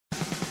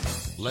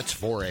Let's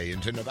foray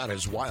into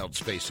Nevada's wild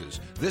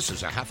spaces. This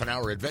is a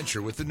half-an-hour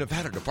adventure with the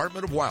Nevada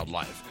Department of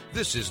Wildlife.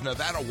 This is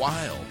Nevada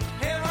Wild.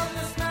 Here on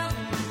this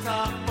mountain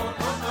top,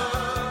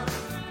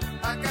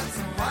 I got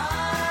some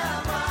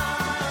wild,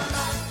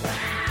 wild life.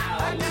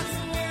 I got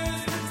some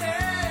news to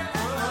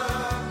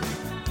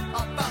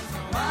tell about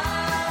some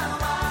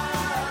wild,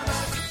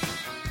 wild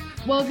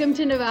life. Welcome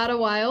to Nevada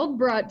Wild,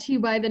 brought to you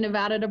by the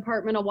Nevada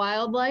Department of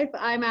Wildlife.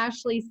 I'm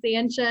Ashley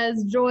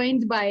Sanchez,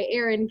 joined by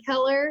Aaron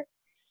Keller.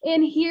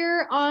 And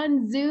here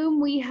on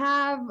Zoom,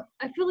 I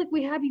feel like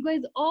we have you guys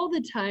all the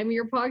time,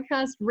 your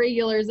podcast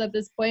regulars at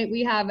this point.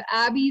 We have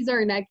Abby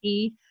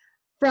Zarnecki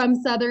from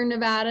Southern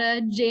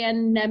Nevada,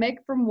 Jan Nemec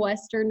from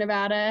Western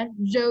Nevada,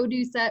 Joe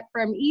Doucette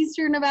from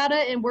Eastern Nevada,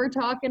 and we're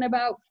talking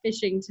about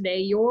fishing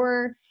today,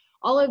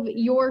 all of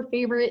your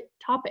favorite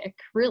topic,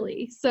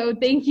 really. So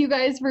thank you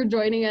guys for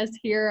joining us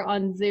here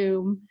on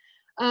Zoom.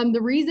 The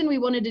reason we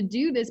wanted to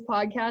do this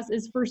podcast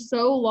is for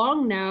so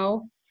long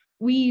now,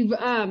 we've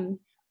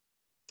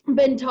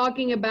been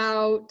talking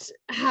about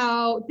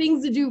how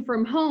things to do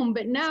from home,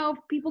 but now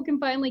people can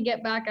finally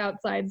get back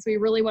outside. So we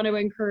really want to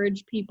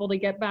encourage people to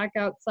get back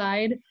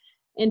outside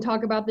and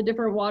talk about the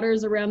different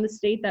waters around the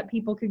state that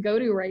people could go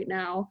to right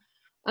now.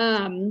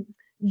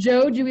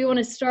 Joe, do we want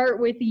to start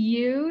with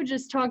you,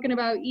 just talking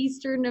about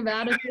Eastern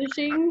Nevada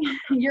fishing?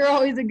 You're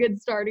always a good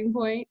starting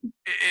point.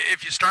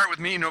 If you start with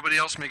me, nobody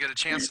else may get a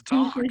chance to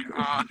talk.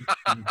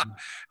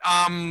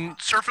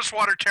 Surface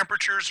water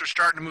temperatures are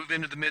starting to move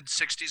into the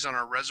mid-60s on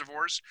our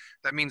reservoirs.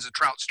 That means the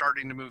trout's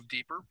starting to move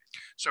deeper.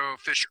 So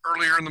fish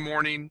earlier in the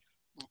morning,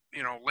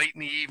 late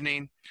in the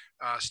evening,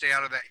 stay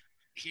out of that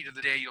heat of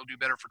the day, you'll do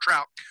better for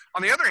trout.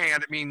 On the other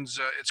hand, it means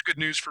it's good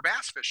news for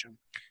bass fishing.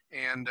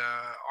 And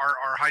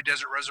our high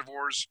desert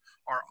reservoirs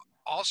are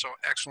also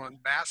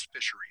excellent bass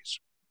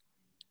fisheries.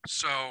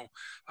 So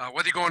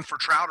whether you're going for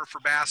trout or for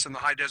bass in the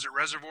high desert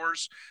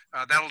reservoirs,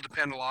 that'll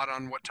depend a lot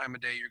on what time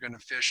of day you're going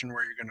to fish and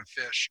where you're going to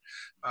fish.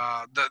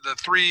 The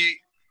 3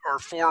 or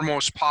 4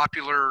 most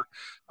popular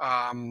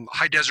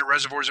high desert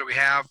reservoirs that we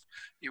have,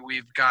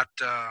 we've got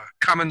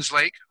Cummins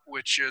Lake,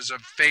 which is a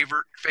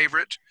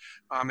favorite.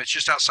 It's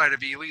just outside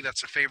of Ely.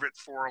 That's a favorite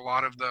for a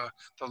lot of the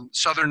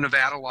southern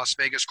Nevada, Las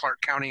Vegas, Clark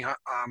County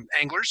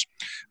anglers.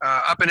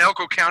 Up in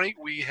Elko County,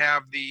 we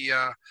have the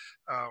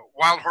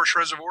Wild Horse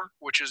Reservoir,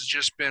 which has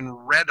just been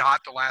red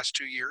hot the last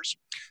 2 years.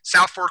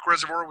 South Fork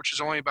Reservoir, which is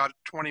only about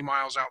 20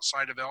 miles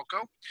outside of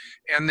Elko.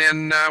 And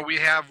then we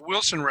have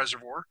Wilson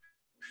Reservoir,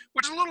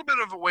 which is a little bit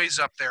of a ways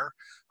up there.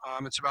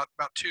 It's about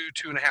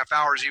 2.5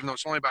 hours, even though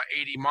it's only about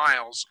 80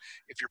 miles.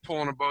 If you're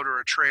pulling a boat or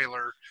a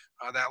trailer,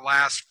 that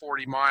last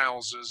 40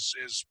 miles is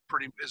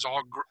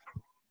all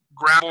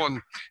gravel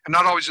and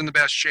not always in the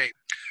best shape.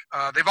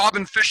 They've all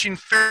been fishing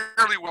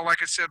fairly well.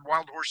 Like I said,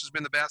 Wild Horse has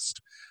been the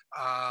best.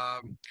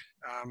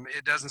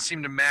 It doesn't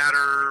seem to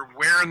matter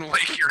where in the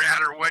lake you're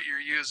at or what you're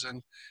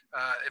using.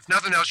 If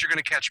nothing else, you're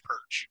going to catch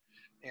perch.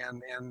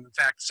 And in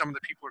fact, some of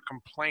the people are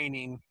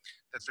complaining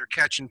that they're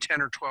catching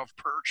 10 or 12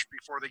 perch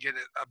before they get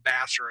a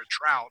bass or a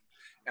trout.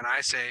 And I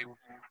say,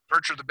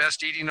 perch are the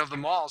best eating of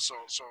them all. So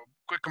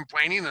quit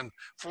complaining and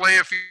fillet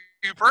a few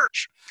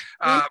perch.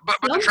 But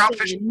the trout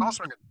fishing is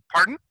also good.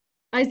 Pardon?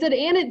 I said,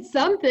 and it's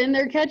something.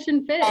 They're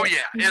catching fish. Oh,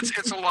 yeah.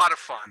 It's a lot of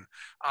fun.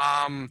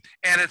 And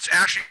it's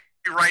actually,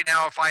 right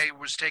now, if I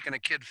was taking a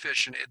kid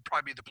fishing, it'd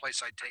probably be the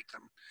place I'd take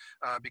them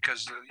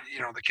because,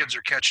 the kids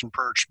are catching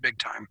perch big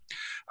time.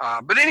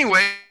 But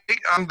anyway,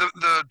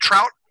 the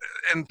trout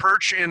and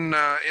perch in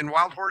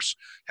Wild Horse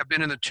have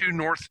been in the 2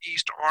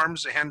 northeast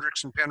arms, the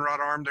Hendricks and Penrod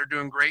arm. They're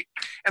doing great.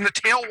 And the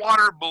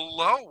tailwater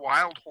below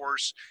Wild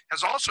Horse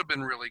has also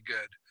been really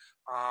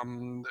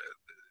good.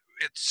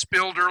 It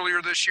spilled earlier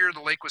this year.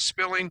 The lake was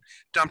spilling,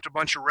 dumped a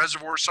bunch of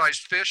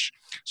reservoir-sized fish.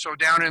 So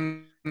down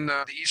in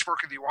the East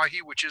Fork of the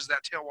Owyhee, which is that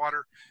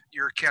tailwater,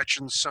 you're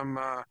catching some,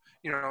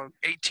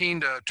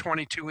 18 to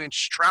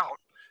 22-inch trout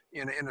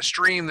in a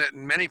stream that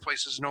in many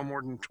places is no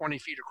more than 20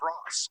 feet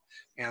across.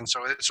 And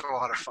so it's a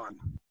lot of fun.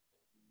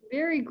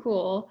 Very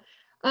cool.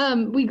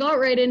 We got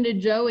right into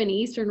Joe in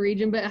Eastern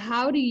region, but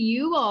how do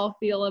you all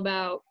feel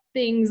about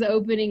things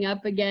opening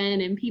up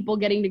again and people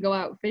getting to go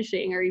out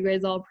fishing? Are you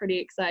guys all pretty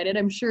excited?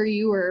 I'm sure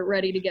you were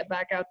ready to get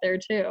back out there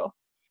too.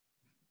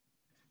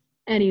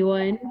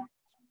 Anyone?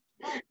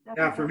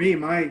 Yeah, for me,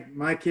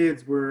 my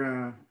kids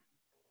were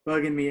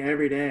bugging me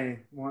every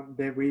day.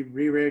 That we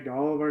re-rigged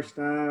all of our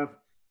stuff,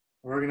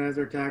 organized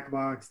our tackle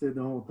box, did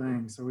the whole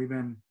thing. So we've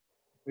been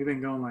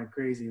going like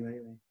crazy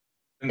lately.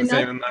 And the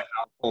same in my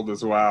household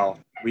as well.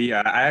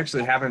 I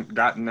actually haven't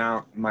gotten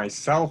out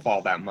myself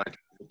all that much.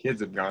 The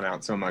kids have gone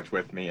out so much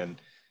with me, and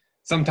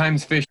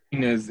sometimes fishing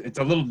it's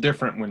a little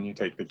different when you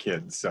take the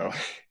kids. So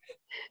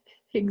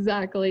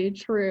exactly,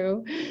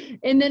 true.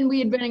 And then we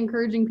had been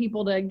encouraging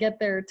people to get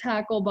their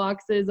tackle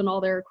boxes and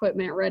all their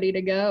equipment ready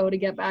to go to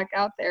get back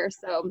out there.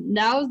 So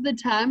now's the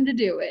time to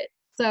do it.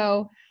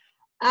 So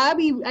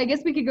Abby, I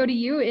guess we could go to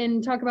you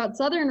and talk about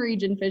Southern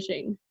region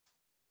fishing.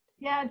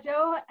 Yeah,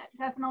 Joe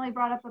definitely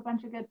brought up a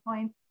bunch of good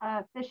points.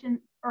 Fishing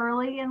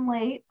early and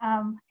late.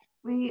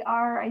 We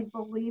are, I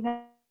believe,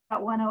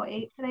 got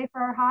 108 today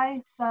for our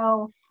high.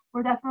 So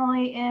we're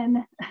definitely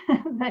in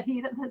the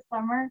heat of the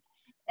summer,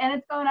 and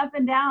it's going up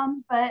and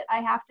down. But I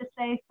have to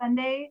say,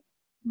 Sunday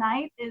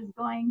night is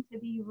going to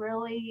be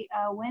really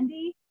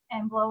windy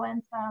and blow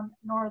in some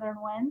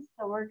northern winds.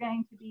 So we're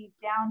going to be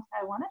down to,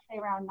 I want to say,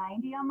 around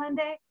 90 on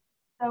Monday.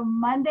 So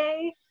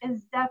Monday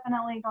is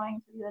definitely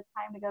going to be the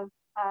time to go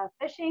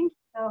fishing.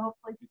 So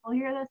hopefully people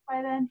hear this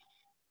by then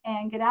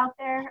and get out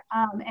there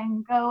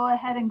and go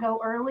ahead and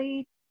go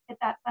early, hit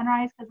that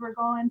sunrise, because we're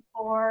going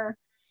for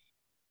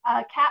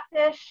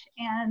catfish,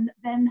 and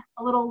then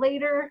a little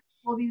later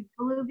will be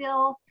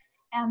bluegill,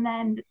 and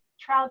then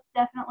trout's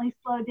definitely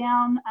slowed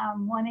down.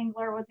 One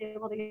angler was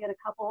able to get a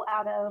couple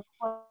out of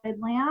hooded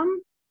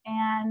lamb,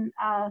 and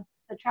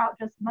the trout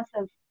just must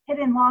have hit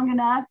in long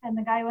enough, and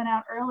the guy went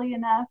out early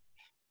enough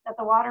that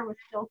the water was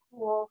still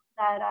cool,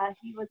 that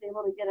he was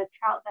able to get a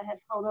trout that had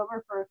held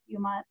over for a few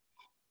months.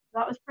 So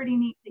that was pretty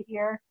neat to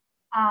hear.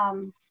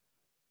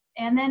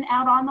 And then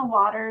out on the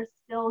water,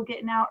 still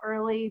getting out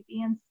early,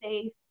 being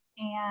safe,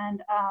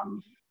 and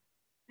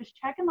just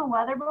checking the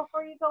weather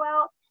before you go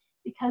out,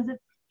 because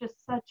it's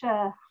just such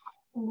a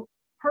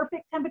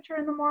perfect temperature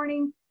in the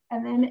morning,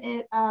 and then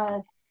it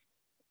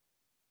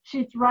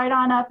shoots right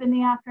on up in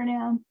the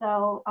afternoon.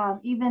 So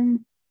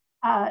even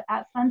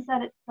at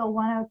sunset, it's still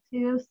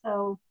 102.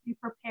 So be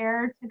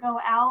prepared to go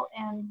out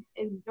and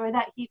enjoy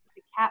that heat with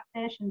the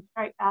catfish and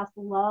striped bass.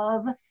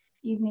 Love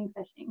evening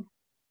fishing.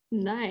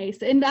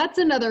 Nice. And that's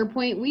another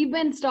point. We've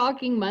been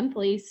stocking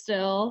monthly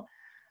still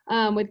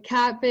with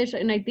catfish,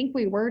 and I think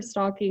we were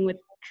stocking with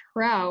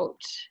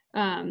trout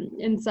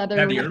in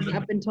southern Maine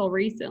up until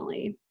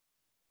recently.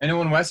 I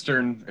know in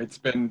Western, it's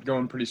been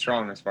going pretty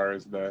strong as far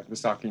as the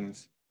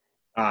stockings.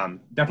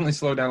 Definitely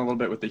slowed down a little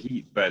bit with the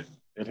heat, but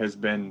it has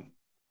been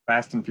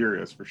fast and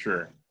furious for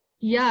sure.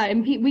 Yeah,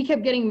 and we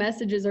kept getting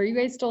messages, are you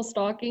guys still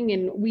stocking?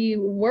 And we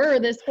were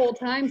this whole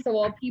time, so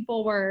while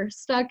people were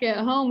stuck at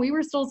home, we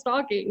were still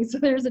stocking. So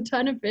there's a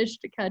ton of fish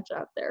to catch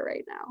up there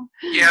right now.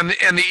 Yeah,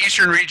 and the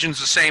eastern region's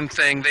the same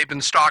thing. They've been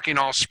stocking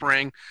all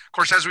spring. Of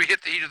course, as we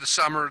hit the heat of the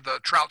summer, the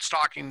trout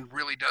stocking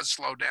really does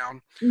slow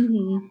down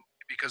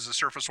because the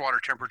surface water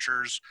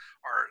temperatures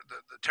are,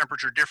 the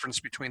temperature difference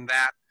between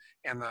that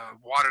and the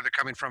water they're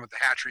coming from at the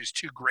hatchery is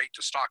too great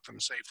to stock them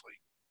safely.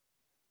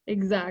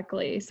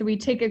 Exactly. So we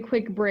take a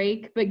quick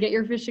break, but get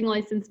your fishing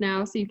license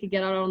now so you can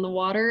get out on the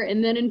water.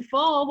 And then in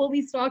fall, we'll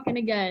be stocking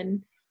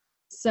again.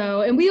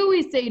 So, and we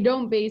always say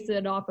don't base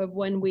it off of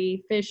when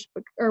we fish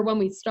or when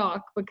we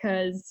stock,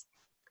 because,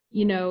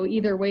 you know,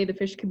 either way the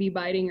fish could be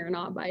biting or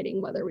not biting,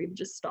 whether we've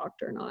just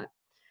stocked or not.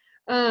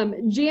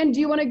 Jan, do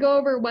you want to go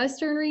over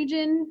Western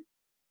region?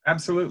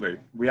 Absolutely.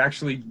 We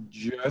actually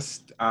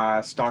just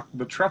stocked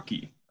the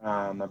Truckee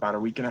about a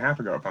week and a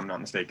half ago, if I'm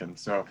not mistaken.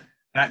 So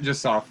that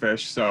just saw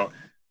fish. So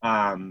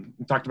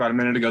we talked about a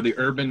minute ago, the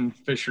urban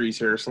fisheries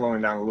here are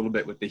slowing down a little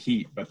bit with the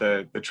heat, but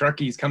the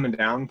Truckee's coming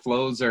down.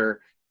 Flows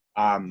are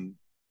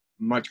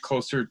much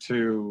closer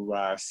to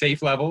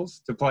safe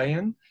levels to play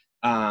in,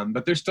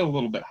 but they're still a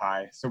little bit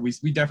high. So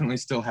we definitely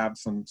still have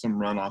some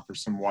runoff or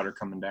some water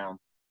coming down.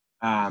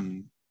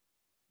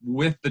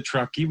 With the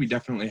Truckee, we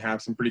definitely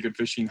have some pretty good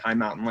fishing high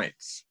mountain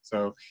lakes.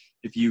 So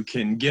if you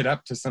can get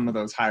up to some of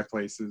those high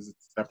places,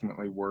 it's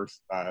definitely worth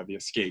the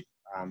escape.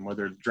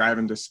 Whether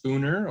driving to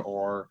Spooner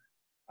or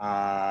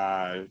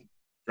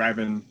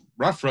driving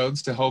rough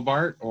roads to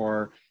Hobart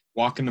or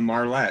walking to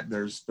Marlette,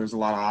 there's a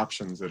lot of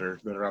options that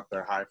are up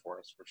there high for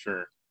us for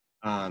sure.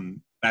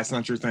 That's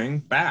not your thing.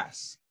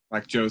 Bass,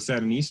 like Joe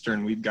said, in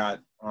Eastern, we've got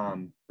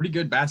pretty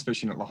good bass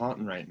fishing at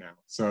Lahontan right now.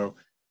 So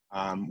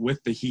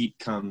with the heat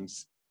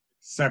comes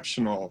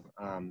exceptional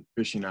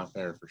fishing out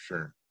there for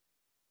sure.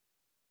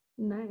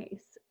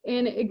 Nice.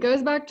 And it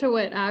goes back to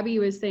what Abby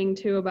was saying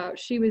too about,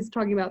 she was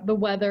talking about the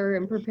weather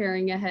and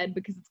preparing ahead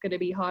because it's going to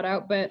be hot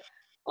out. But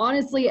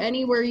honestly,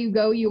 anywhere you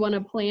go, you want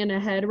to plan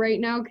ahead right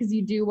now, because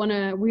you do want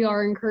to, we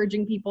are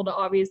encouraging people to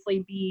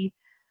obviously be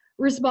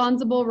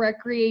responsible,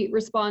 recreate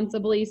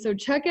responsibly. So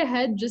check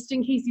ahead just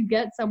in case you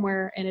get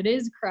somewhere and it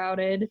is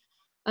crowded.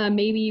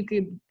 Maybe you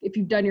could, if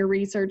you've done your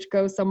research,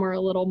 go somewhere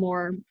a little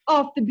more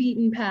off the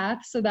beaten path.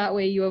 So that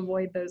way you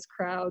avoid those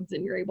crowds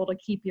and you're able to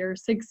keep your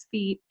 6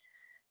 feet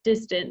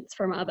distance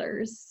from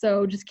others.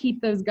 So just keep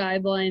those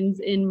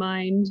guidelines in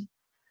mind.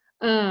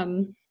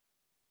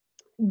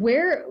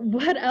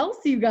 What else,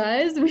 you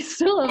guys? We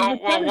still have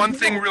well, one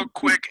thing real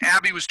quick.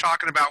 Abby was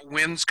talking about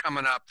winds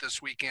coming up this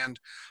weekend.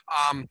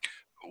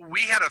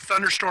 We had a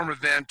thunderstorm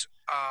event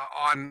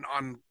on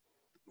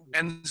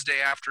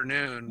Wednesday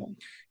afternoon,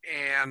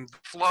 and the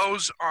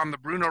flows on the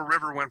Bruno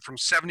River went from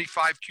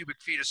 75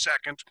 cubic feet a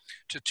second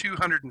to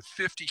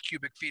 250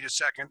 cubic feet a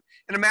second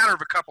in a matter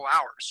of a couple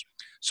hours.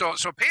 So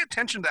pay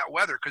attention to that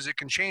weather, because it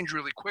can change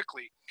really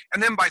quickly.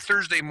 And then by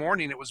Thursday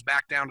morning, it was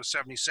back down to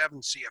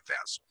 77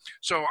 CFS.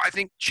 So I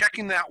think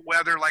checking that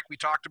weather, like we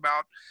talked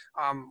about,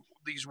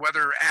 these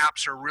weather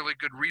apps are really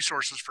good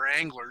resources for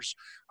anglers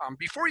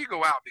before you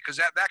go out, because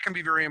that can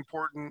be very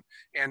important,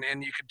 and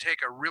you can take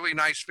a really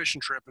nice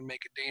fishing trip and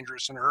make it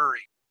dangerous in a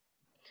hurry.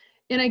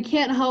 And I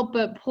can't help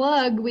but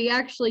plug, we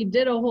actually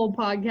did a whole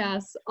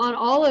podcast on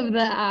all of the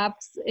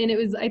apps, and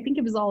I think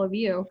it was all of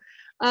you,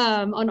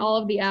 on all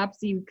of the apps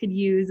you could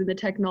use and the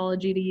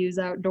technology to use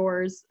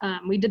outdoors.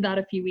 We did that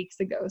a few weeks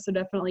ago, so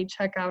definitely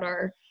check out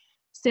our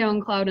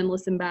SoundCloud and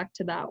listen back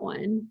to that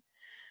one.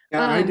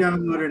 Yeah, I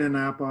downloaded an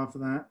app off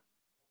of that.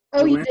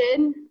 Oh, you Wind.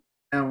 did?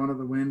 Yeah, one of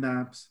the wind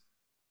apps.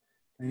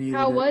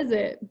 How was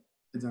it?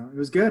 It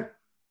was good.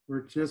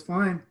 Worked just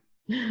fine.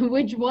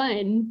 Which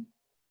one?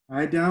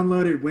 I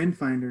downloaded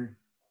Windfinder.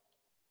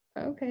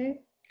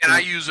 Okay. And I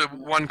use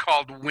one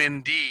called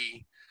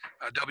Windy,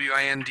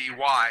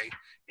 Windy,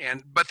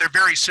 but they're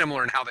very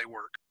similar in how they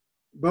work.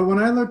 But when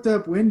I looked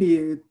up Windy,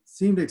 it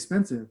seemed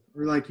expensive,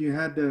 or like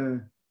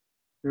there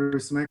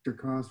was some extra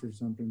cost or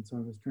something. So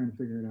I was trying to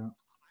figure it out.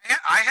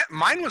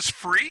 Mine was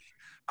free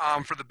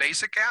for the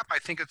basic app. I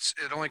think it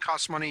only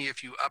costs money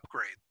if you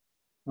upgrade.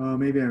 Oh,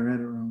 maybe I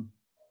read it wrong.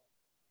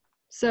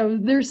 So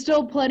there's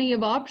still plenty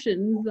of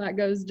options, that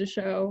goes to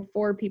show,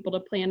 for people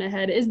to plan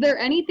ahead. Is there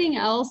anything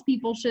else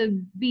people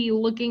should be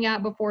looking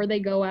at before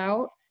they go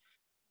out?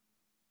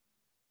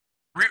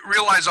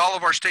 Realize all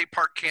of our state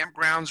park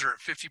campgrounds are at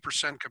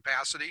 50%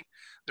 capacity.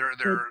 They're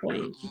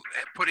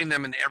putting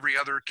them in every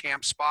other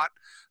camp spot.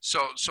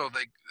 So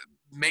they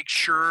make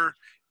sure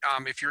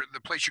if you're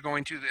the place you're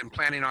going to and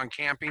planning on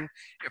camping,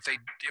 if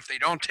they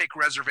don't take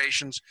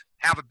reservations,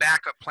 have a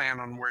backup plan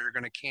on where you're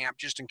going to camp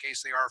just in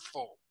case they are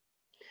full.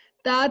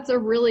 That's a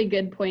really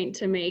good point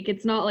to make.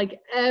 It's not like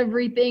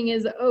everything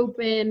is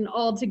open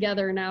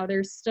altogether now.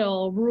 There's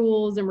still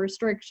rules and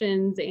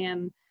restrictions,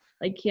 and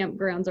like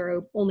campgrounds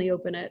are only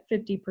open at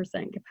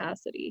 50%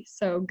 capacity.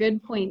 So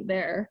good point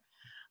there.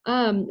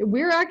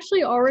 We're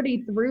actually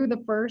already through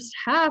the first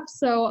half,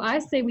 so I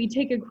say we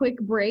take a quick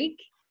break,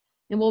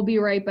 and we'll be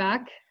right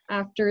back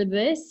after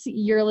this.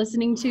 You're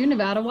listening to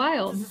Nevada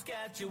Wild.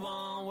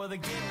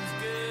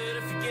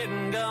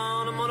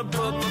 I'm gonna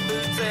put my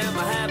boots and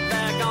my hat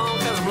back on,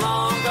 'cause I'm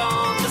long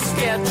gone to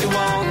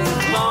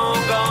Saskatchewan, long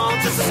gone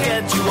to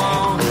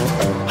Saskatchewan.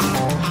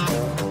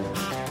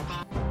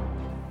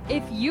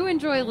 If you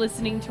enjoy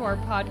listening to our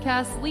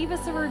podcast, leave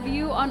us a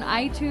review on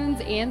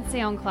iTunes and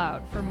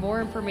SoundCloud. For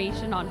more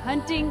information on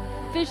hunting,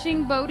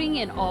 fishing, boating,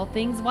 and all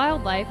things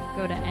wildlife,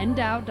 go to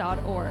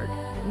ndow.org.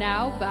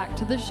 Now back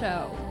to the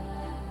show.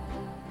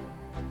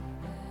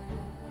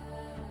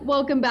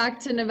 Welcome back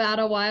to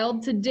Nevada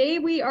Wild. Today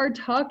we are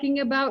talking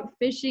about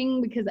fishing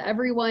because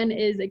everyone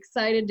is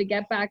excited to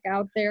get back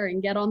out there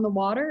and get on the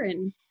water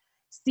and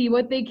see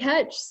what they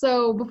catch.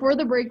 So before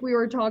the break, we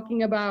were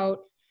talking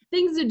about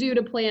things to do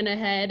to plan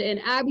ahead. And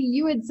Abby,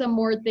 you had some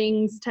more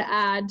things to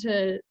add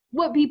to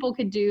what people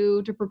could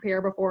do to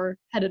prepare before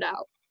headed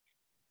out.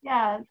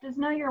 Yeah, just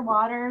know your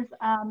waters.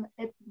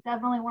 It's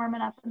definitely warming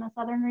up in the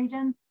southern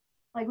regions,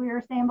 like we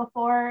were saying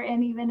before,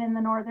 and even in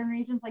the northern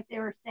regions, like they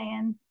were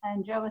saying,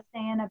 and Joe was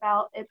saying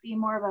about it being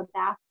more of a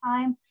bath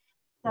time.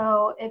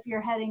 So if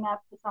you're heading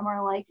up to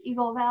somewhere like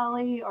Eagle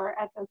Valley or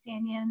Echo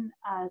Canyon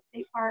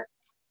State Park,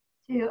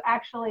 to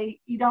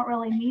actually, you don't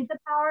really need the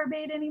power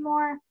bait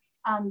anymore.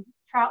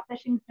 Trout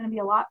fishing is going to be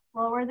a lot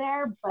slower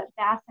there, but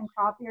bass and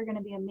crappie are going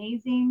to be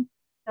amazing.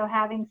 So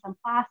having some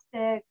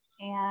plastic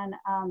and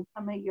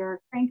some of your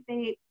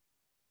crankbait,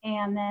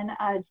 and then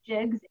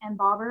jigs and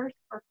bobbers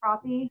for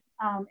crappie,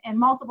 and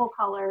multiple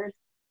colors.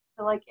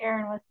 So like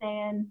Aaron was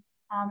saying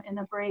in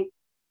the break,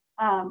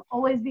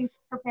 always be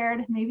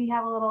prepared, maybe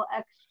have a little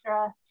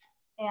extra,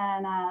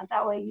 and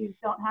that way you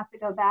don't have to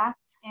go back,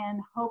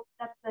 and hope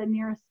that the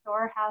nearest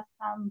store has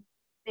some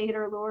bait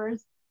or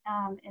lures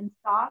in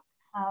stock,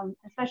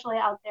 especially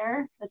out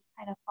there that's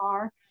kind of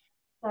far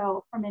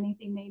so from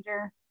anything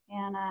major,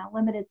 and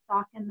limited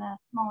stock in the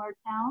smaller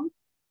towns.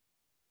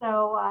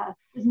 So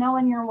just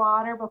knowing your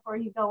water before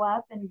you go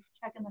up and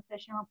checking the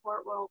fishing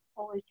report will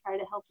always try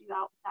to help you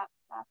out with that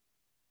stuff.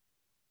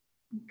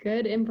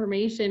 Good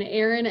information.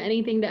 Aaron,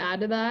 anything to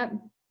add to that?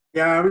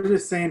 Yeah, I was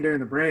just saying during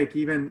the break,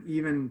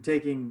 even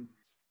taking,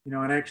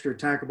 an extra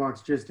tackle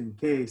box just in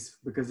case,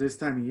 because this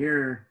time of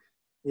year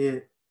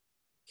it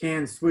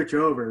can switch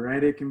over,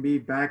 right? It can be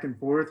back and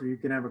forth, or you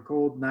can have a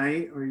cold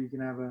night, or you can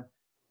have a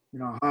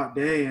hot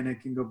day, and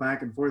it can go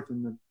back and forth,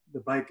 and the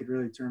bite could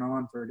really turn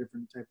on for a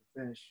different type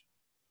of fish.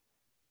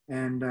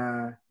 And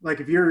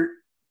like if you're,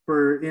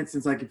 for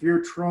instance, like if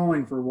you're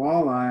trolling for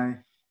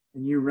walleye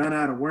and you run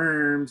out of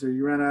worms, or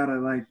you run out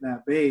of like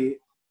that bait,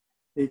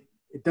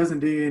 it doesn't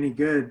do you any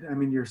good. I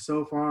mean, you're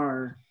so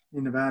far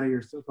in Nevada,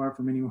 you're so far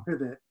from anywhere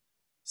that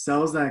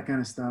sells that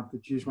kind of stuff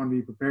that you just want to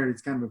be prepared.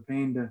 It's kind of a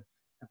pain to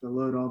have to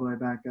load all the way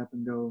back up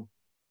and go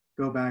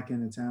back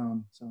into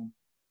town. So.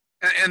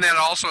 And then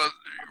also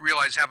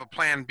realize, have a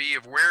plan B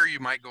of where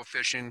you might go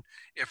fishing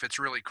if it's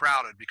really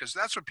crowded, because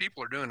that's what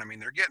people are doing. I mean,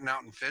 they're getting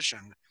out and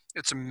fishing.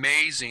 It's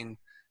amazing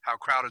how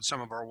crowded some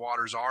of our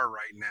waters are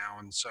right now.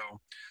 And so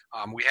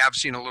we have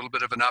seen a little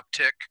bit of an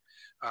uptick,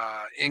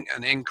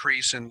 an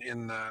increase in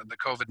the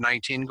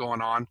COVID-19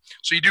 going on.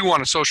 So you do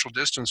want to social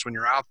distance when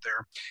you're out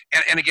there.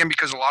 And again,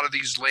 because a lot of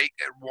these lake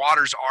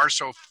waters are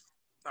so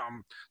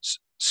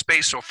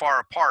spaced so far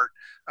apart,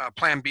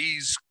 plan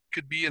Bs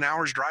could be an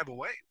hour's drive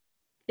away.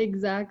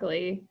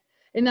 Exactly.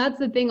 And that's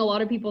the thing. A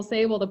lot of people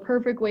say, well, the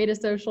perfect way to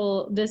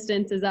social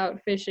distance is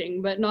out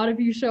fishing, but not if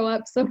you show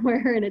up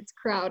somewhere and it's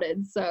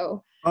crowded.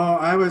 So, Oh,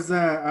 I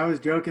was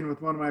joking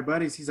with one of my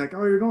buddies. He's like,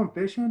 "Oh, you're going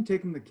fishing,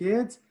 taking the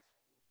kids?"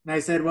 And I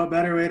said, "What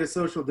better way to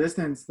social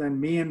distance than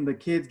me and the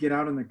kids get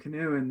out in the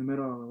canoe in the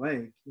middle of the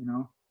lake? You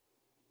know,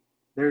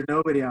 there's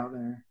nobody out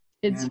there."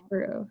 it's And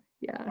true.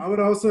 Yeah. I would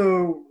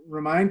also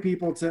remind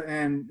people to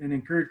and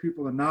encourage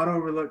people to not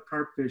overlook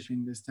carp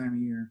fishing this time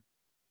of year.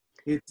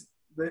 It's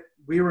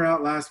we were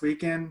out last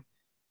weekend,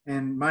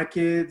 and my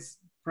kids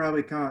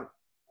probably caught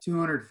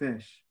 200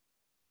 fish,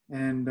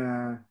 and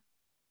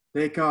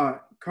they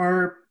caught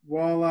carp,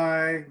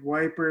 walleye,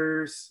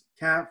 wipers,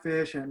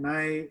 catfish at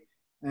night,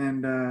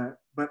 and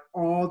but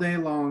all day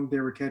long they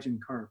were catching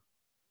carp,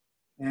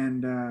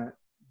 and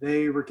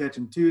they were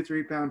catching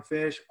 2-3 pound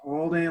fish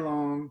all day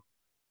long.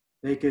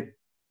 They could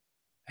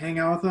hang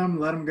out with them,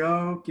 let them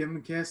go, give them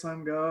a kiss, let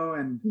them go,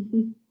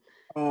 and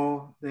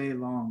all day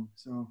long.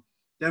 So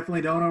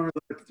definitely don't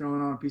overlook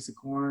throwing on a piece of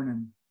corn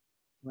and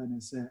letting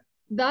it sit.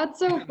 That's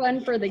so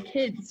fun for the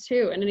kids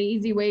too, and an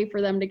easy way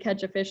for them to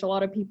catch a fish. A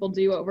lot of people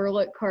do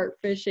overlook carp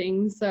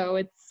fishing,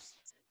 so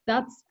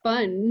that's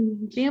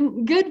fun.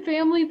 Good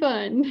family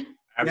fun.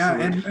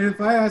 Absolutely. Yeah, and if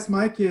I ask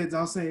my kids,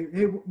 I'll say,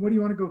 "Hey, what do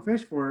you want to go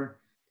fish for?"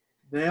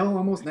 They'll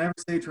almost never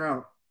say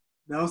trout.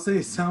 They'll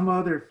say some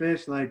other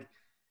fish like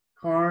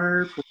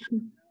carp,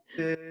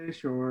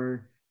 fish,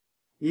 or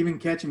even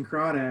catching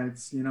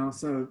crawdads. You know,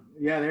 so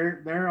yeah,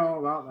 they're all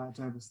about that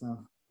type of stuff.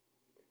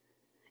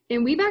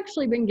 And we've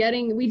actually been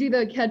we do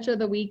the catch of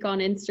the week on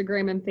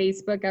Instagram and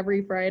Facebook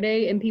every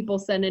Friday, and people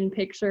send in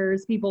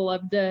pictures. People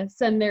love to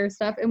send their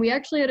stuff. And we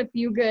actually had a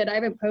few good, I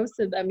haven't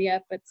posted them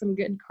yet, but some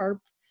good carp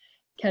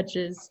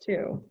catches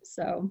too.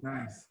 So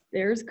Nice.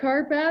 there's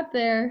carp out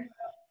there.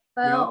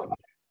 So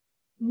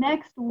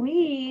next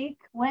week,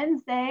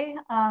 Wednesday,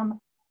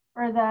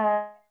 for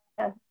the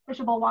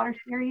Fishable Water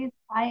Series,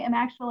 I am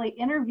actually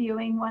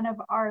interviewing one of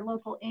our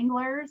local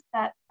anglers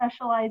that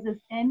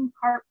specializes in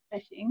carp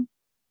fishing.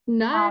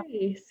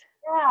 Nice.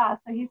 Yeah,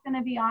 so he's going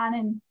to be on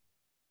and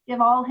give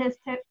all his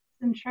tips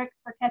and tricks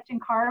for catching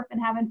carp and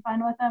having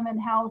fun with them,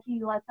 and how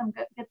he lets them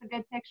gets a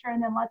good picture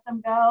and then lets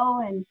them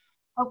go, and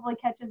hopefully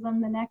catches them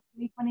the next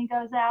week when he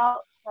goes out.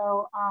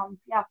 So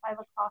yeah, 5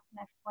 o'clock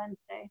next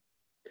Wednesday.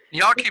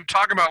 Y'all keep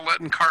talking about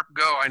letting carp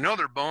go. I know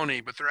they're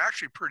bony, but they're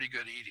actually pretty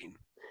good eating.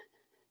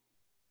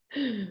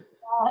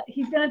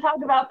 He's going to talk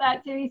about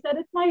that too. He said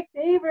it's my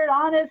favorite,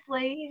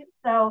 honestly.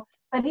 So,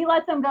 but he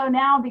lets them go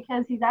now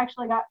because he's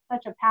actually got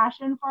such a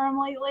passion for them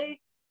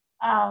lately.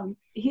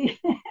 He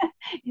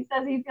he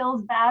says he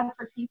feels bad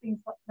for keeping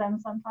them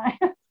sometimes.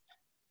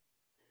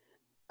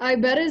 I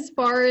bet as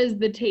far as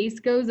the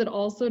taste goes, it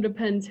also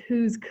depends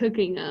who's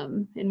cooking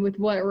them and with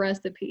what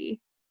recipe.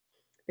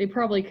 They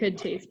probably could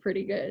taste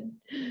pretty good.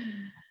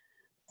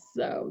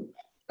 So,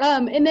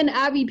 and then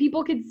Abby,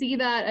 people could see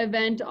that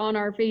event on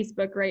our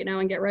Facebook right now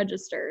and get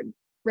registered,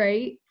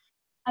 right?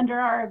 Under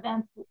our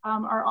events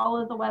are all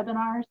of the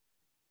webinars.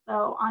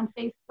 So on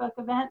Facebook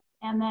events,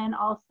 and then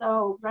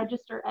also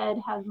Register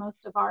Ed has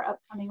most of our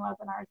upcoming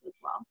webinars as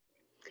well.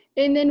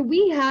 And then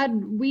we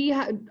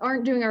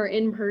aren't doing our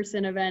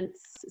in-person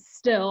events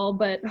still,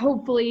 but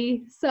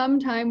hopefully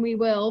sometime we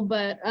will.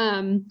 But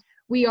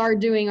we are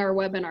doing our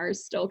webinars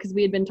still, because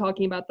we had been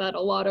talking about that a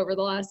lot over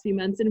the last few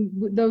months, and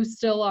those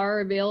still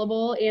are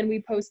available, and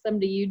we post them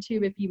to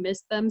YouTube if you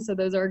missed them. So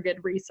those are a good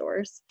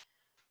resource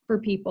for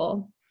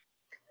people.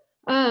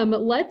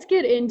 Let's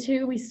get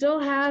into, we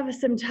still have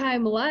some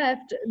time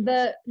left,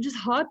 just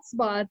hot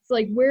spots.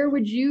 Like, where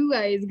would you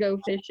guys go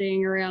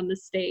fishing around the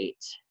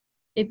state,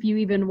 if you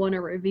even want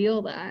to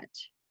reveal that?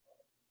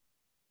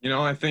 You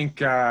know, I think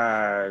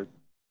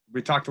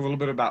we talked a little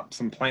bit about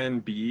some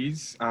plan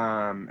Bs,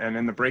 and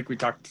in the break we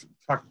talked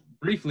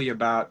briefly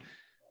about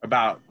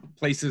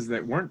places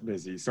that weren't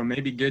busy. So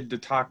maybe good to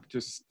talk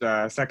just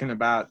a second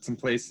about some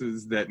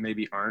places that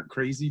maybe aren't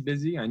crazy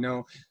busy. I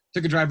know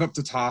took a drive up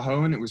to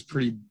Tahoe and it was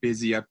pretty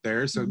busy up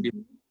there, so it'd be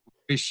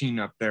fishing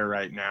up there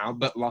right now.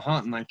 But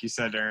Lahontan, like you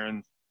said,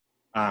 Aaron,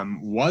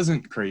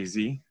 wasn't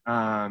crazy,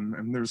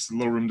 and there's a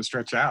little room to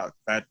stretch out.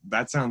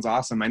 That sounds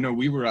awesome. I know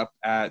we were up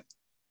at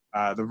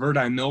the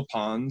Verdi Mill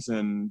Ponds,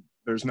 and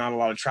there's not a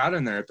lot of trout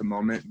in there at the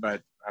moment,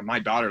 but my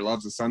daughter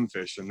loves the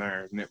sunfish in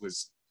there, and it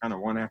was kind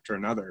of one after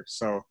another.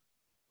 So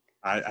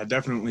I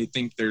definitely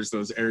think there's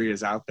those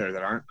areas out there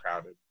that aren't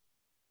crowded.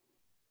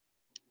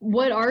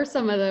 What are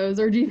some of those,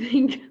 or do you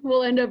think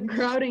we'll end up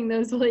crowding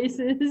those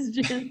places?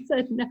 Jen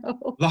said no.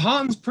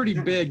 Lahontan's pretty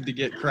big to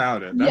get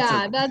crowded.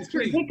 That's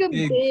true. Pick a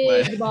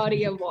big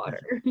body of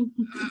water.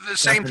 The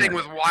same thing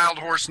with Wild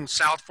Horse and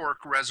South Fork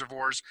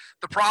reservoirs.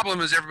 The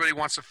problem is everybody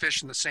wants to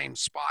fish in the same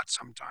spot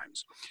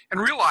sometimes, and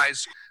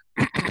realize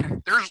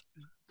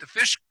the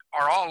fish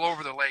are all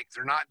over the lake.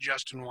 They're not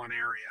just in one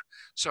area.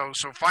 So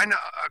find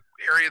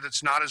a area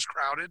that's not as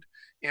crowded,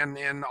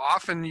 and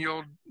often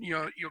you'll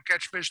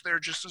catch fish there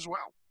just as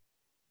well.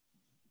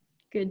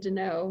 Good to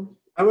know.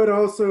 I would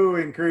also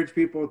encourage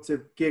people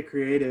to get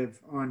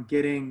creative on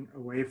getting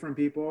away from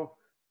people.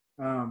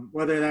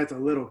 whether that's a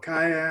little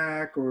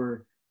kayak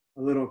or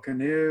a little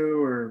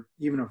canoe or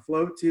even a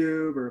float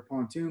tube or a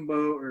pontoon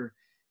boat or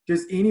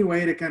just any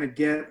way to kind of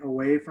get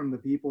away from the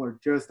people or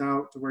just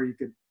out to where you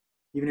could,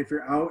 even if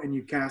you're out and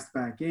you cast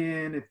back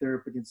in, if they're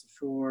up against the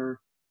shore.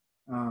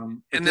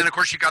 And then, of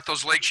course, you got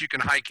those lakes you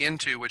can hike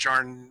into, which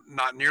are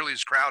not nearly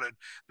as crowded.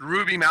 The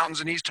Ruby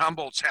Mountains in East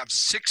Humboldt have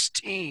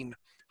 16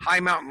 high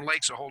mountain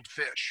lakes that hold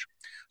fish.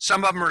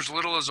 Some of them are as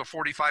little as a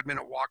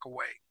 45-minute walk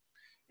away.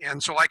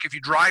 And so, like, if you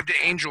drive to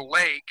Angel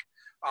Lake,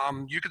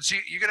 you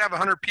could have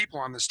 100 people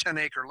on this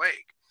 10-acre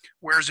lake.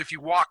 Whereas if you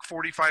walk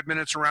 45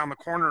 minutes around the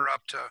corner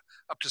up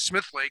to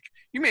Smith Lake,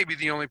 you may be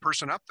the only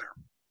person up there.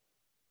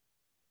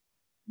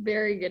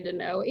 Very good to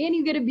know. And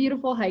you get a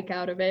beautiful hike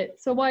out of it.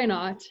 So why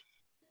not?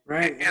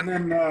 Right. And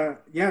then,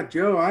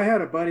 Joe, I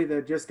had a buddy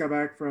that just got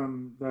back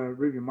from the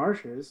Ruby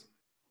Marshes,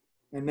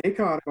 and they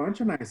caught a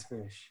bunch of nice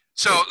fish.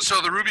 So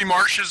the Ruby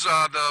Marshes,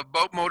 the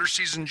boat motor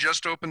season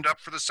just opened up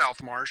for the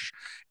South Marsh,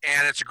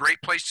 and it's a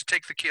great place to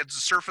take the kids.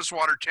 The surface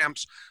water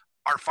temps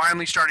are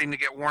finally starting to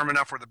get warm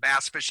enough where the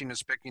bass fishing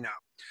is picking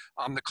up.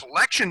 The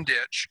collection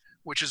ditch,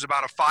 which is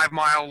about a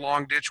 5-mile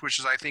long ditch, which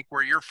is, I think,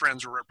 where your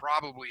friends were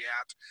probably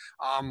at.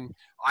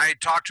 I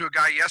talked to a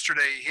guy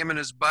yesterday, him and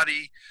his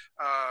buddy,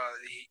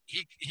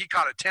 he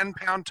caught a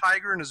 10-pound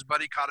tiger and his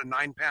buddy caught a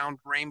 9-pound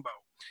rainbow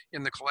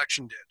in the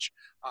collection ditch.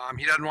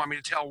 He doesn't want me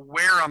to tell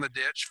where on the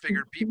ditch,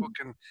 figured people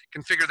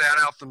can figure that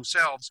out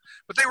themselves.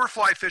 But they were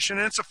fly fishing,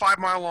 and it's a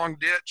 5-mile long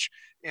ditch.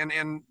 And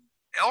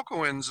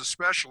Elkoins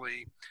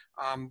especially,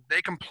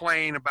 they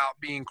complain about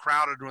being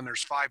crowded when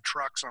there's 5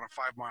 trucks on a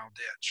 5-mile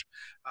ditch.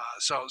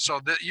 So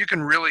that you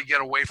can really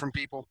get away from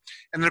people.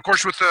 And then, of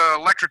course, with the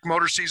electric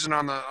motor season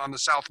on the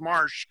South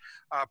Marsh,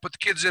 put the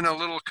kids in a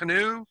little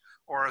canoe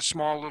or a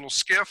small little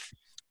skiff,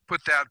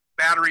 put that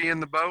battery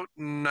in the boat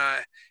and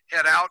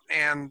head out,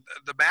 and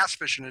the bass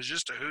fishing is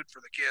just a hoot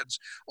for the kids.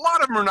 A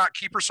lot of them are not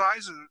keeper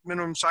size. The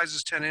minimum size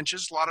is 10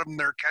 inches. A lot of them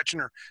they're catching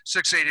are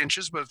 6-8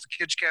 inches, but if the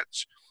kids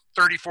catch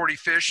 30, 40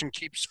 fish and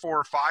keeps 4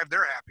 or 5,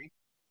 they're happy.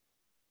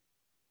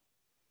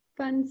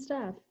 Fun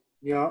stuff.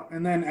 Yeah.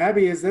 And then,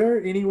 Abby, is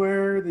there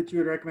anywhere that you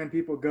would recommend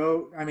people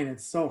go? I mean,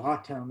 it's so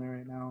hot down there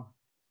right now.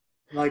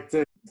 Like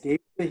to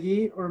escape the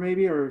heat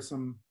or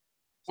some.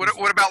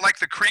 What about like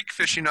the creek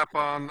fishing up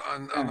on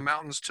the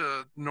mountains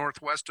to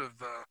northwest of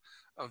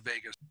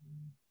Vegas?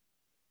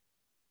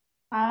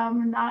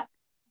 I'm not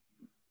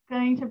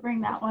going to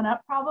bring that one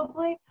up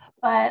probably,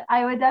 but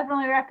I would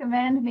definitely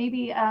recommend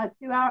maybe a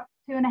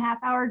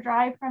 2.5-hour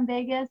drive from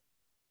Vegas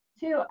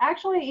to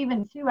actually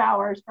even 2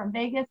 hours from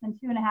Vegas and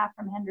 2.5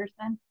 from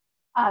Henderson.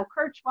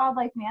 Kirch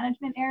Wildlife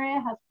Management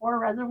Area has 4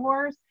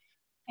 reservoirs,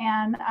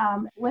 and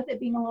with it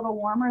being a little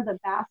warmer, the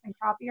bass and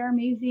crappie are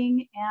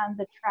amazing, and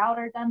the trout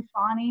are done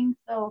spawning.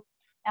 So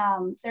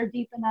they're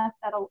deep enough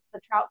that the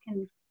trout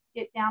can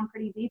get down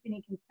pretty deep, and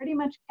you can pretty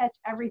much catch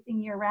everything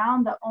year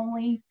round. The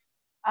only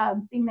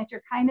thing that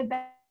you're kind of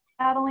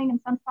battling in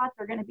some spots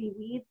are going to be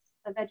weeds.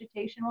 The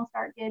vegetation will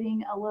start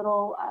getting a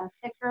little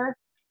thicker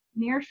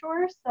near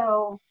shore.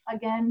 So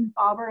again,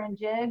 bobber and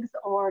jigs,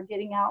 or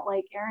getting out,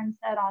 like Aaron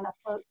said, on a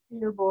float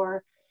tube,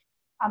 or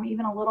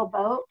even a little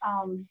boat.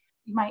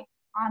 You might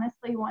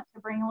honestly want to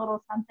bring a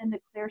little something to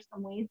clear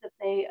some weeds if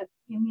they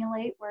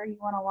accumulate where you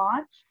want to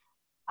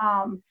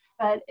launch.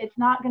 But it's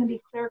not going to be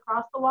clear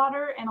across the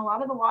water, and a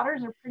lot of the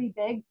waters are pretty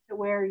big to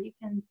where you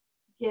can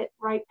get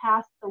right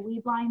past the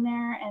weed line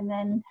there and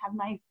then have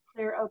nice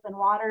clear open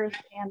waters.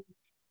 And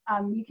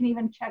you can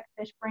even check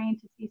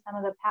FishBrain to see some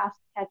of the past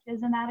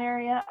catches in that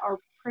area are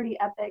pretty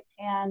epic,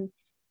 and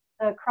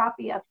the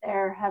crappie up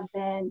there have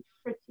been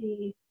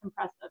pretty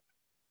impressive.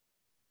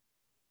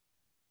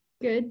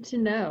 Good to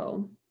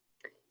know.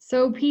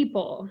 So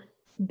people,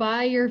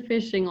 buy your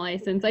fishing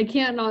license. I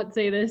can't not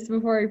say this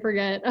before I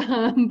forget.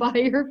 Buy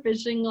your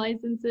fishing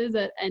licenses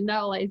at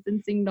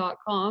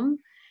endowlicensing.com.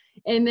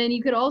 And then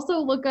you could also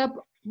look up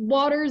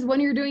waters when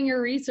you're doing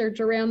your research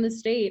around the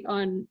state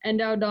on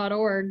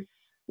endow.org.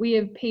 We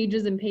have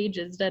pages and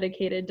pages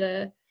dedicated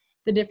to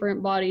the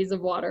different bodies of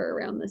water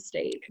around the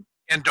state.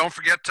 And don't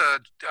forget to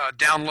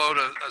download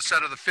a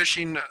set of the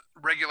fishing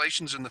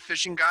regulations in the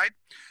fishing guide.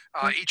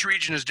 Each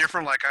region is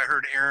different. Like I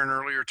heard Aaron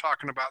earlier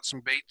talking about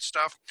some bait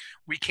stuff.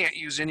 We can't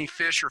use any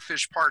fish or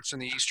fish parts in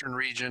the eastern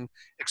region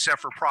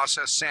except for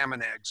processed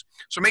salmon eggs.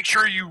 So make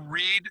sure you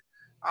read,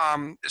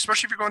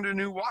 especially if you're going to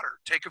new water.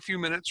 Take a few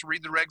minutes,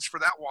 read the regs for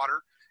that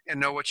water, and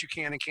know what you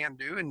can and can't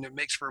do, and it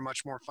makes for a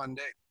much more fun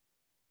day.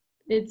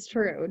 It's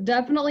true.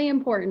 Definitely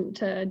important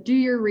to do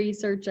your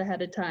research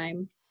ahead of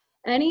time.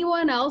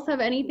 Anyone else have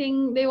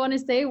anything they want to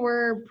say?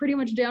 We're pretty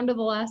much down to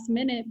the last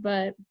minute,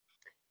 but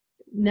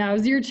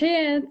now's your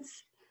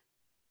chance.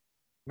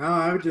 No,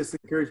 I would just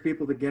encourage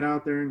people to get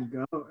out there and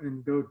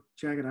go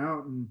check it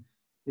out. And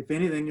if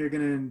anything, you're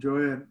going to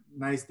enjoy a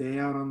nice day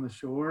out on the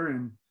shore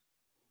and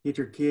get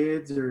your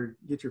kids or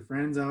get your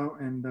friends out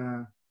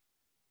and,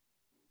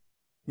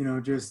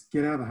 just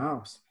get out of the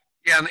house.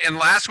 Yeah, and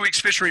last week's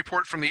fishing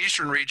report from the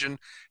Eastern region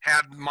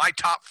had my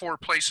top 4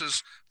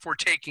 places for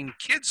taking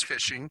kids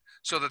fishing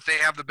so that they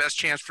have the best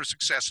chance for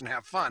success and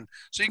have fun.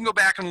 So you can go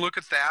back and look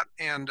at that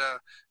and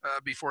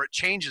before it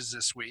changes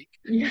this week.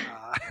 Yeah.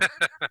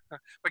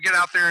 But get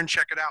out there and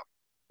check it out.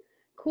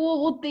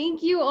 Cool. Well,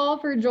 thank you all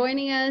for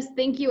joining us.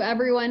 Thank you,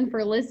 everyone,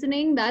 for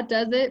listening. That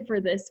does it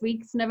for this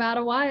week's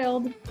Nevada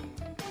Wild.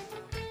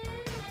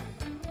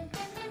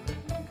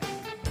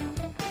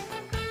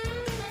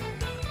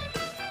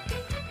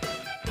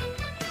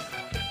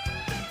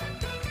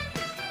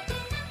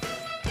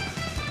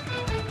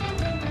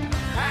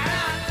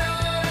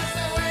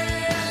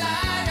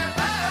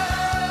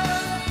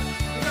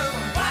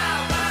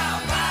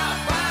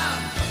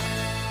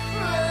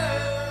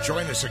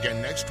 Join us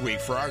again next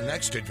week for our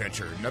next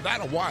adventure,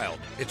 Nevada Wild.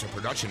 It's a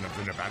production of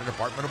the Nevada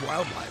Department of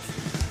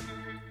Wildlife.